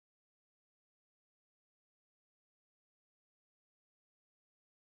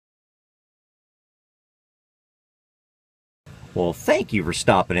Well, thank you for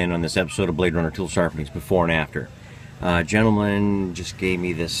stopping in on this episode of Blade Runner Tool Sharpening's Before and After. A gentleman just gave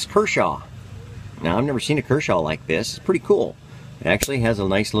me this Kershaw. Now, I've never seen a Kershaw like this. It's pretty cool. It actually has a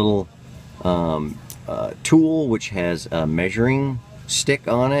nice little tool which has a measuring stick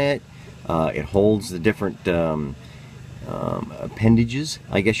on it. It holds the different appendages,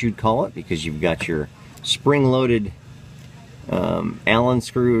 I guess you'd call it, because you've got your spring-loaded Allen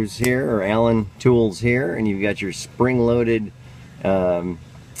screws here, or Allen tools here, and you've got your spring-loaded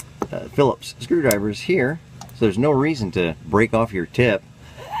Phillips screwdrivers here. So there's no reason to break off your tip.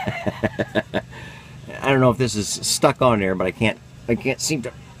 I don't know if this is stuck on there, but I can't seem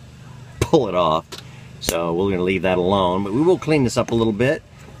to pull it off. So we're going to leave that alone, but we will clean this up a little bit,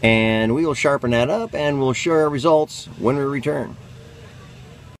 and we will sharpen that up, and we'll share our results when we return.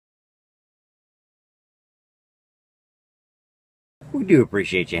 We do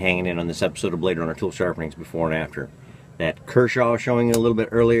appreciate you hanging in on this episode of Blade Runner Tool Sharpening's Before and After. That Kershaw showing a little bit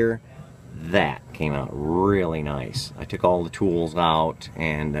earlier, that came out really nice. I took all the tools out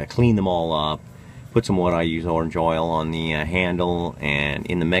and cleaned them all up, put some what I use orange oil on the handle and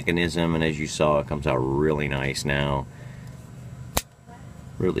in the mechanism, and as you saw, it comes out really nice now.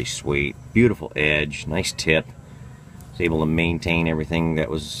 Really sweet, beautiful edge, nice tip. Was able to maintain everything that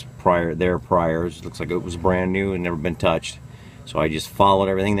was prior. It looks like it was brand new and never been touched. So I just followed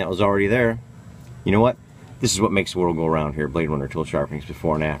everything that was already there. You know what? This is what makes the world go around here. Blade Runner Tool Sharpening's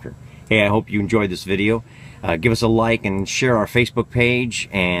Before and After. Hey, I hope you enjoyed this video. Give us a like and share our Facebook page,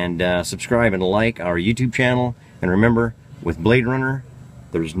 and subscribe and like our YouTube channel. And remember, with Blade Runner,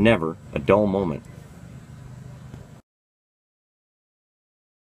 there's never a dull moment.